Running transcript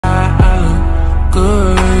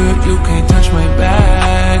you can't touch my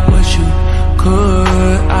bag, but you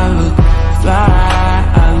could. I look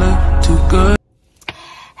fly, I look too good.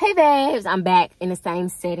 Hey babes, I'm back in the same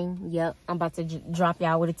setting. Yep, I'm about to drop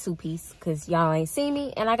y'all with a two-piece because y'all ain't seen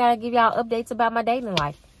me, and I gotta give y'all updates about my dating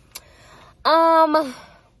life.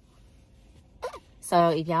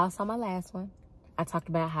 So if y'all saw my last one, I talked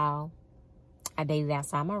about how I dated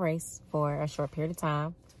outside my race for a short period of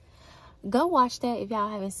time. Go watch that if y'all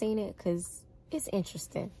haven't seen it, because it's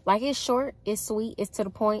interesting. Like, it's short, it's sweet, it's to the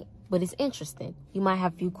point, but it's interesting. You might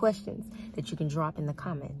have a few questions that you can drop in the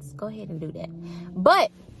comments. Go ahead and do that.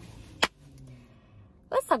 But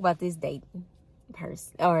let's talk about this dating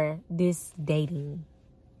person, or this dating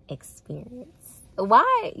experience.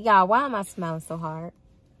 Why, y'all, why am I smiling so hard?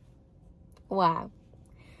 Why?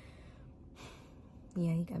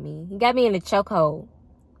 Yeah, he got me in the chokehold.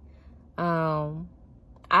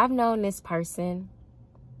 I've known this person,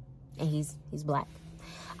 and he's black.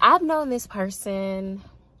 I've known this person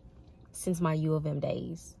since my U of M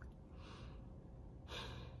days.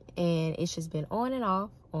 And it's just been on and off,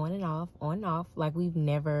 on and off, on and off. Like, we've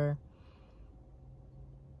never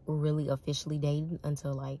really officially dated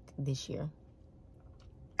until like this year.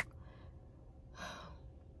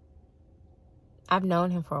 I've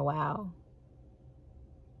known him for a while.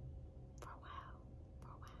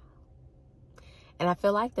 And I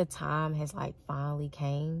feel like the time has like finally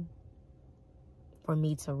came for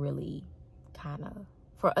me to really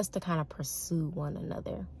for us to kind of pursue one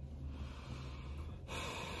another.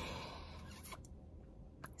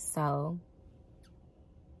 So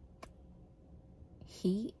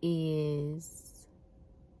he gonna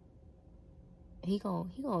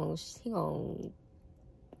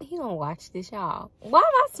watch this, y'all. Why am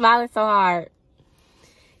I smiling so hard?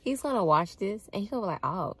 He's gonna watch this and he's gonna be like,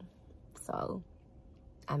 oh, so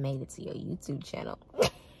I made it to your YouTube channel.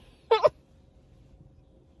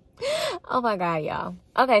 Oh my God, y'all.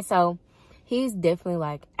 Okay, so he's definitely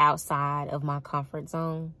like outside of my comfort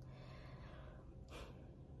zone.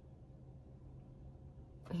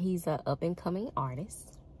 He's an up and coming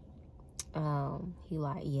artist. He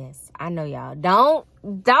like, yes, I know, y'all. Don't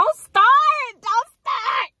start.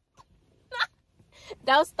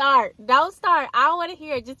 Don't start. I don't want to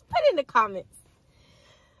hear it. Just put it in the comments.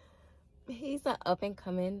 He's an up and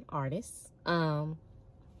coming artist.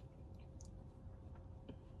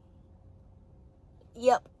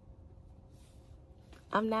 Yep.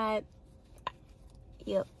 I'm not.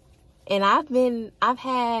 Yep. And I've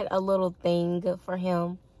had a little thing for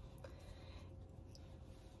him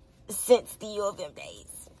since the U of M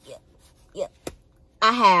days. Yep.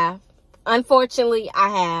 I have. Unfortunately, I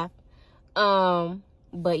have.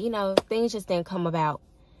 But you know, things just didn't come about.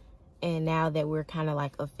 And now that we're kind of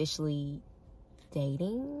like officially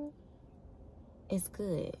dating, it's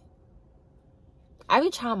good. I be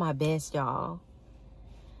trying my best, y'all,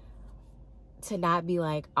 to not be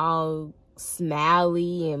like all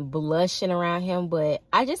smiley and blushing around him, but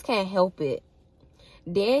I just can't help it.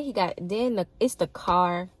 It's the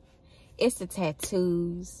car, it's the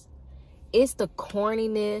tattoos, it's the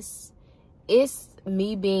corniness, it's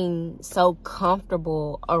me being so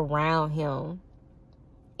comfortable around him.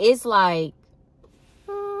 It's like,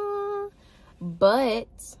 but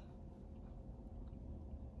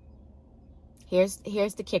here's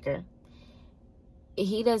the kicker.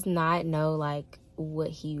 He does not know like what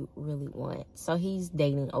he really wants. So he's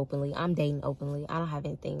dating openly. I'm dating openly. I don't have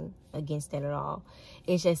anything against that at all.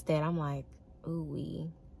 It's just that I'm like, ooh,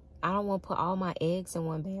 I don't want to put all my eggs in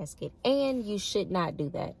one basket. And you should not do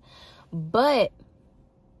that. But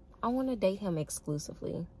I want to date him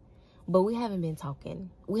exclusively. But we haven't been talking.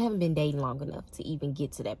 We haven't been dating long enough to even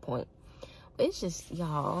get to that point. But it's just,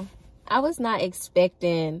 y'all, I was not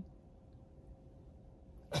expecting.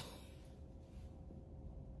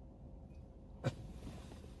 Leave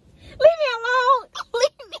me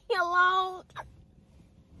alone.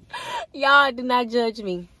 Y'all, do not judge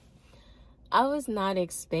me. I was not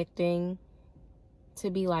expecting to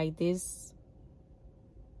be like this.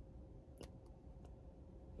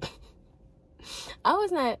 I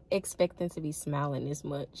was not expecting to be smiling this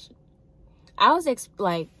much. I was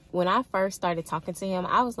like, when I first started talking to him,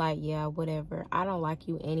 I was like, yeah, whatever. I don't like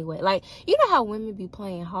you anyway. Like, you know how women be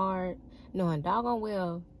playing hard, knowing doggone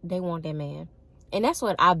well they want that man. And that's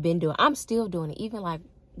what I've been doing. I'm still doing it, even like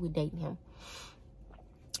with dating him.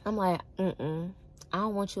 I'm like, I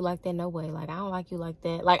don't want you like that, no way. Like, I don't like you like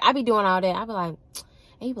that. Like, I be doing all that. I be like, and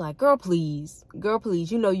he be like, girl, please,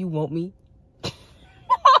 you know you want me.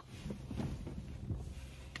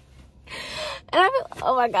 And I feel,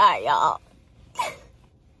 oh my God, y'all.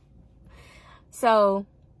 So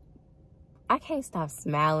I can't stop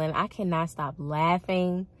smiling. I cannot stop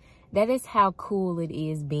laughing that is how cool it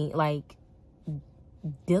is being, like,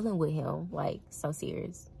 dealing with him, like, so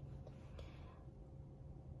serious.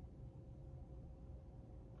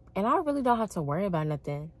 And I really don't have to worry about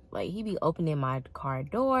nothing. Like, he be opening my car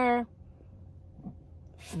door.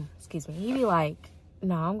 Excuse me. He be like,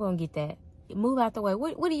 no, I'm going to get that. Move out the way.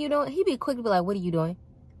 What are you doing? He be quick to be like, what are you doing?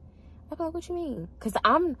 I be like, what you mean? Because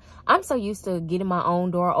I'm so used to getting my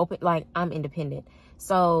own door open. Like, I'm independent.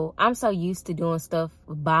 So, I'm so used to doing stuff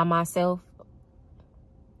by myself.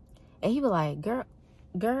 And he be like, girl,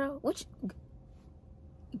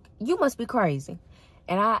 you must be crazy.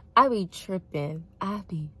 And I be tripping. I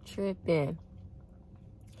be tripping.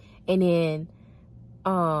 And then,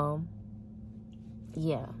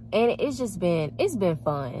 yeah. And it's been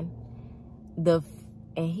fun. And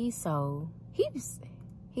he's so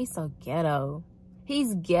ghetto.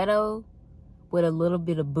 He's ghetto with a little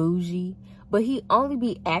bit of bougie. But he only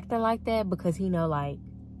be acting like that because he know, like,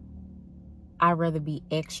 I'd rather be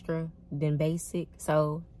extra than basic.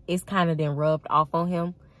 So it's kind of then rubbed off on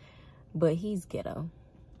him. But he's ghetto.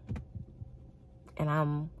 And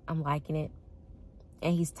I'm liking it.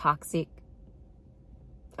 And he's toxic.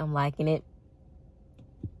 I'm liking it.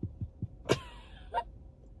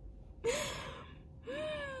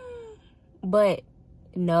 But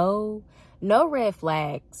no red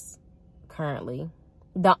flags currently.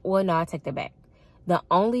 Well, no, I take that back. The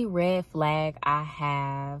only red flag I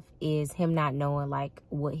have is him not knowing, like,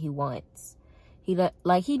 what he wants. He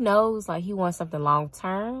knows, like, he wants something long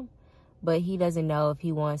term, but he doesn't know if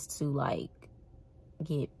he wants to, like,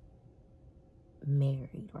 get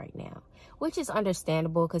married right now, which is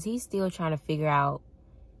understandable because he's still trying to figure out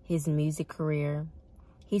his music career.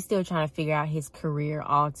 He's still trying to figure out his career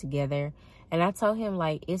altogether. And I told him,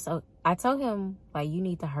 like, you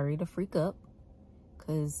need to hurry the freak up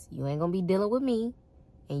because you ain't gonna be dealing with me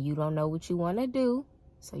and you don't know what you want to do,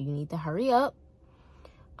 so you need to hurry up.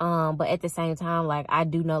 But at the same time, like, I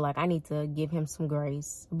do know, like, I need to give him some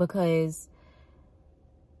grace because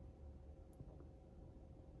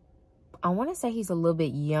I want to say he's a little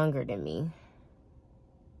bit younger than me.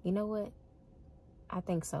 You know what? I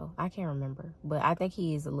think so. I can't remember. But I think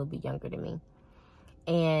he is a little bit younger than me.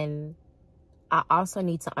 And I also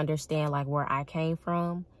need to understand, like, where I came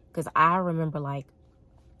from. Because I remember, like,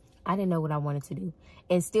 I didn't know what I wanted to do.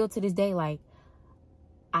 And still to this day, like,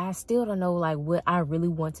 I still don't know, like, what I really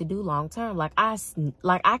want to do long term. Like, I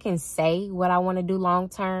can say what I want to do long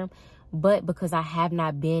term. But because I have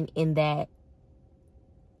not been in that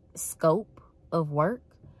scope of work,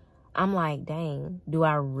 I'm like, dang, do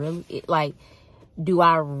I really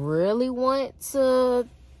want to,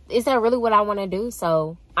 is that really what I want to do?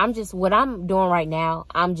 So what I'm doing right now,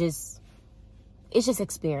 it's just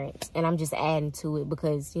experience, and I'm just adding to it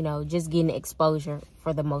because, you know, just getting exposure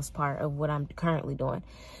for the most part of what I'm currently doing.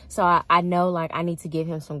 So I know, like, I need to give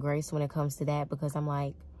him some grace when it comes to that because I'm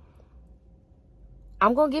like,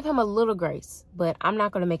 I'm going to give him a little grace, but I'm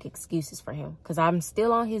not going to make excuses for him because I'm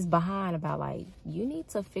still on his behind about, like, you need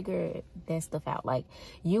to figure that stuff out. Like,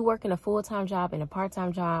 you working a full-time job and a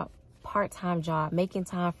part-time job, making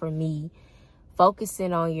time for me,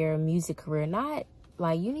 focusing on your music career, not,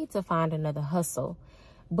 like, you need to find another hustle.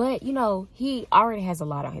 But, you know, he already has a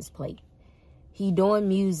lot on his plate. He doing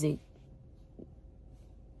music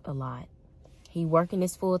a lot. He working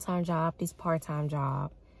this full-time job, this part-time job.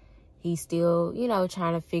 He's still, you know,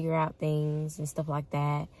 trying to figure out things and stuff like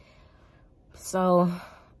that. So,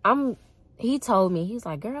 he told me, he's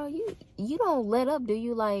like, girl, you don't let up, do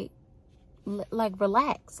you? Like,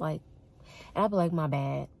 relax. Like, and I'd be like, my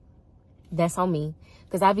bad. That's on me.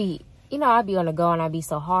 Because I'd be on the go and I'd be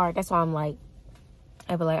so hard. That's why I'm like,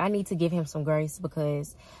 I'd be like, I need to give him some grace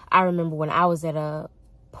because I remember when I was at a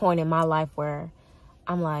point in my life where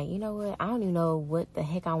I'm like, you know what? I don't even know what the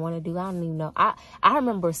heck I want to do. I don't even know. I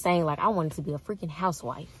remember saying, like, I wanted to be a freaking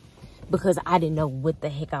housewife because I didn't know what the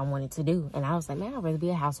heck I wanted to do. And I was like, man, I'd rather be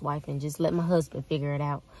a housewife and just let my husband figure it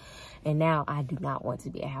out. And now I do not want to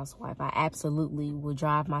be a housewife. I absolutely would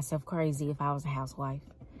drive myself crazy if I was a housewife.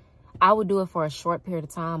 I would do it for a short period of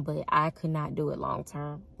time, but I could not do it long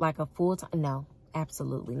term. Like a full time. No,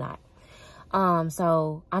 absolutely not.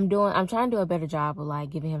 So I'm trying to do a better job of, like,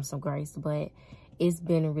 giving him some grace, but it's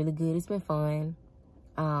been really good. It's been fun.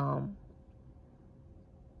 Yeah.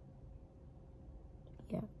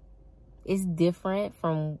 It's different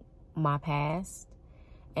from my past,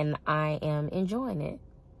 and I am enjoying it.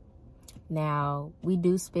 Now, we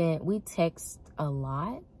text a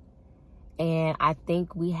lot, and I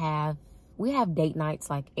think we have date nights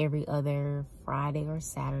like every other Friday or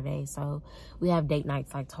Saturday. So we have date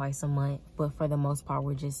nights like twice a month, but for the most part,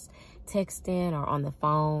 we're just texting or on the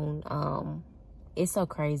phone. it's so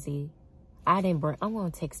crazy. I'm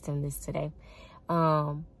going to text him this today.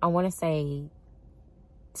 I want to say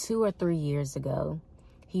 2 or 3 years ago,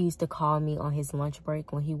 he used to call me on his lunch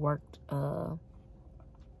break when he worked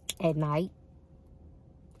at night.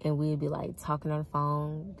 And we'd be like talking on the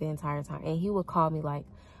phone the entire time. And he would call me like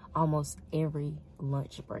almost every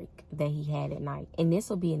lunch break that he had at night. And this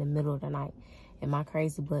will be in the middle of the night. And my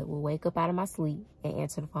crazy butt will wake up out of my sleep and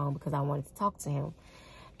answer the phone because I wanted to talk to him.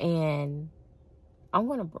 And I'm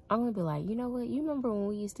gonna be like, you know what? You remember when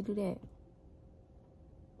we used to do that?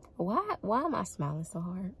 Why am I smiling so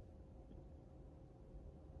hard?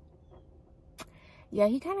 Yeah,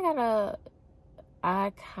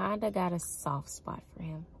 I kind of got a soft spot for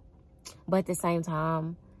him. But at the same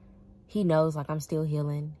time, he knows like I'm still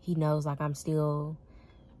healing. He knows like I'm still,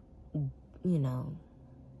 you know,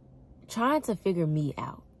 trying to figure me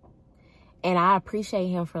out. And I appreciate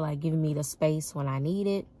him for like giving me the space when I need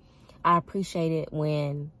it. I appreciate it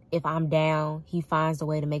when, if I'm down, he finds a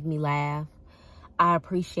way to make me laugh. I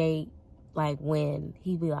appreciate like when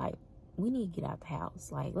he be like, we need to get out the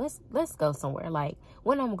house. Like, let's go somewhere. Like,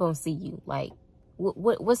 when I'm going to see you? Like,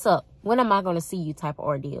 what's up? When am I going to see you type of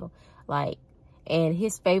ordeal? Like, and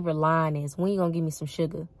his favorite line is, when you going to give me some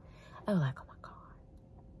sugar? I was like, oh my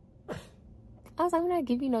God. I was like, when I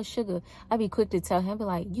give you no sugar, I'd be quick to tell him, be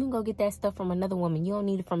like, you can go get that stuff from another woman. You don't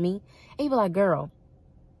need it from me. And he'd be like, girl,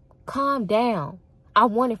 calm down. I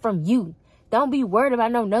want it from you. Don't be worried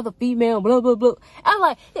about no another female, blah, blah, blah. I'm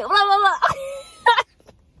like, blah, blah, blah.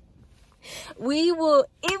 we'll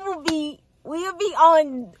be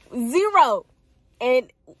on 0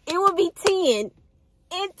 and it will be 10 in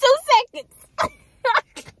 2 seconds.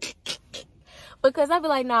 Because I'd be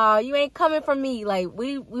like, nah, you ain't coming from me. Like,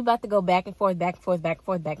 we about to go back and forth, back and forth, back and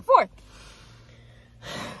forth, back and forth.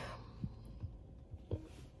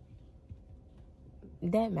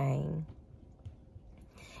 That man.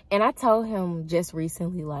 And I told him just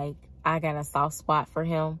recently, like, I got a soft spot for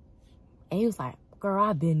him. And he was like, girl,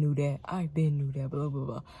 I knew that, blah, blah,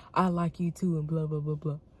 blah. I like you too, and blah, blah, blah,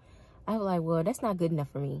 blah. I was like, well, that's not good enough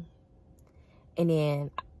for me. And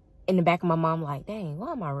then in the back of my mind, like, dang,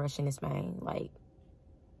 why am I rushing this man? Like,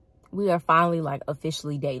 we are finally, like,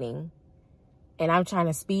 officially dating. And I'm trying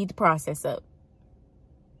to speed the process up.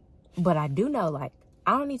 But I do know, like,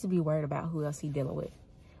 I don't need to be worried about who else he's dealing with.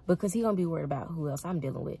 Because he gonna be worried about who else I'm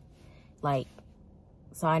dealing with. Like,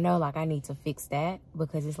 so I know, like, I need to fix that.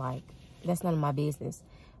 Because it's like, that's none of my business.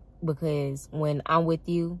 Because when I'm with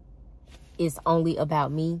you, it's only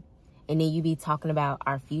about me. And then you be talking about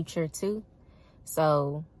our future too.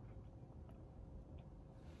 So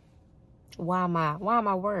why am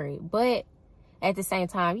I worried? But at the same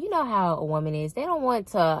time, you know how a woman is. They don't want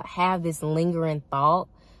to have this lingering thought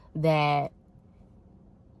that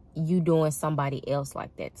you doing somebody else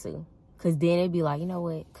like that too. Because then it'd be like, you know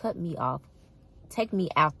what? Cut me off. Take me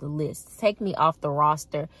out the list. Take me off the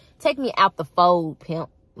roster. Take me out the fold, pimp.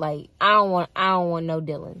 Like, I don't want no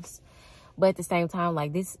dealings. But at the same time,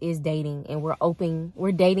 like, this is dating and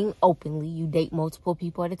we're dating openly. You date multiple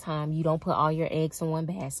people at a time. You don't put all your eggs in one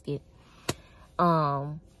basket.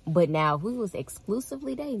 But now if we was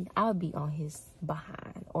exclusively dating, I would be on his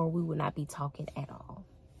behind, or we would not be talking at all.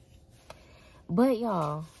 But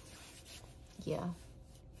y'all, yeah.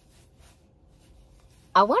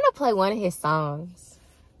 I want to play one of his songs,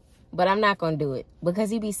 but I'm not going to do it because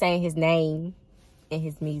he be saying his name in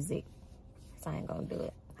his music. So I ain't going to do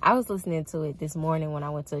it. I was listening to it this morning when I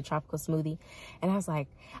went to a tropical smoothie, and I was like,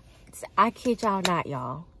 I kid y'all not,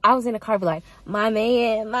 y'all. I was in the car, be like, my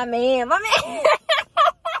man, my man, my man.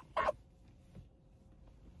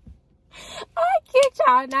 I kid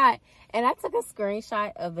y'all not. And I took a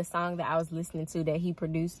screenshot of the song that I was listening to that he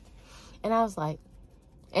produced. And I was like,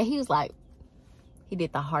 and he was like, he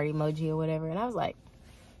did the heart emoji or whatever. And I was like,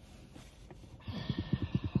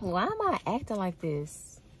 why am I acting like this?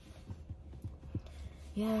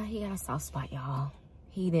 Yeah, he got a soft spot, y'all.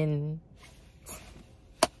 He didn't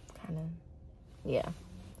kind of, yeah.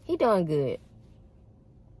 He doing good.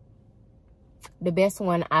 The best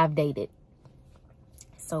one I've dated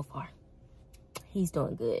so far. He's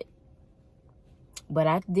doing good. But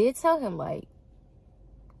I did tell him, like,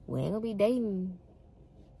 we ain't gonna be dating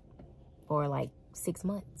for like 6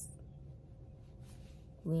 months.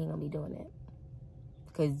 We ain't gonna be doing that.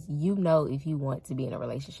 Because you know if you want to be in a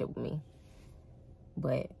relationship with me.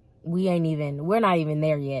 But we're not even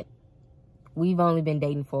there yet. We've only been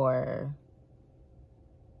dating for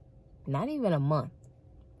not even a month.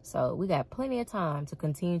 So we got plenty of time to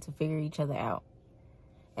continue to figure each other out.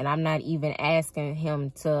 And I'm not even asking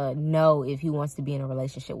him to know if he wants to be in a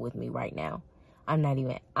relationship with me right now. I'm not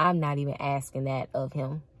even asking that of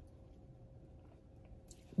him.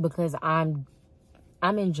 because I'm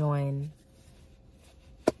enjoying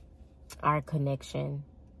our connection.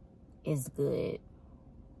 Is good.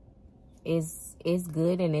 It's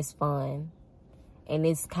good and it's fun. And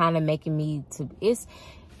it's kind of making me to,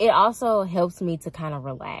 it also helps me to kind of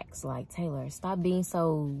relax. Like, Taylor, stop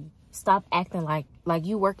acting like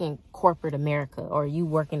you work in corporate America or you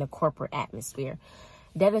work in a corporate atmosphere.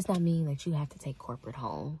 That does not mean that you have to take corporate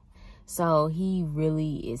home. So he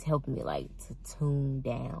really is helping me, like, to tune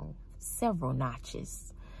down several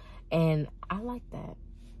notches. And I like that.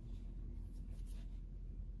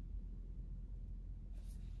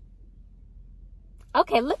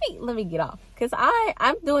 Okay, let me get off, because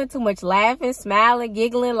I'm doing too much laughing, smiling,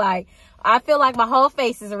 giggling. Like, I feel like my whole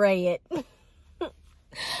face is red.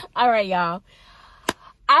 All right, y'all.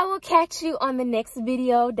 I will catch you on the next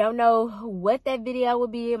video. Don't know what that video will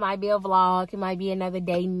be. It might be a vlog. It might be another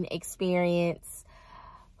dating experience.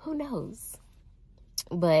 Who knows?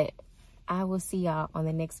 But I will see y'all on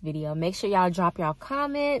the next video. Make sure y'all drop y'all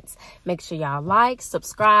comments. Make sure y'all like,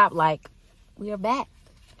 subscribe. Like, we are back.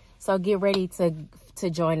 So get ready to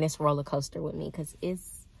join this roller coaster with me, because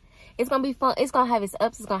it's gonna be fun. It's gonna have its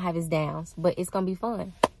ups, it's gonna have its downs, but it's gonna be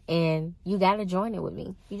fun. And you gotta join it with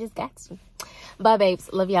me. You just got to. Bye, babes.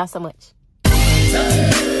 Love y'all so much.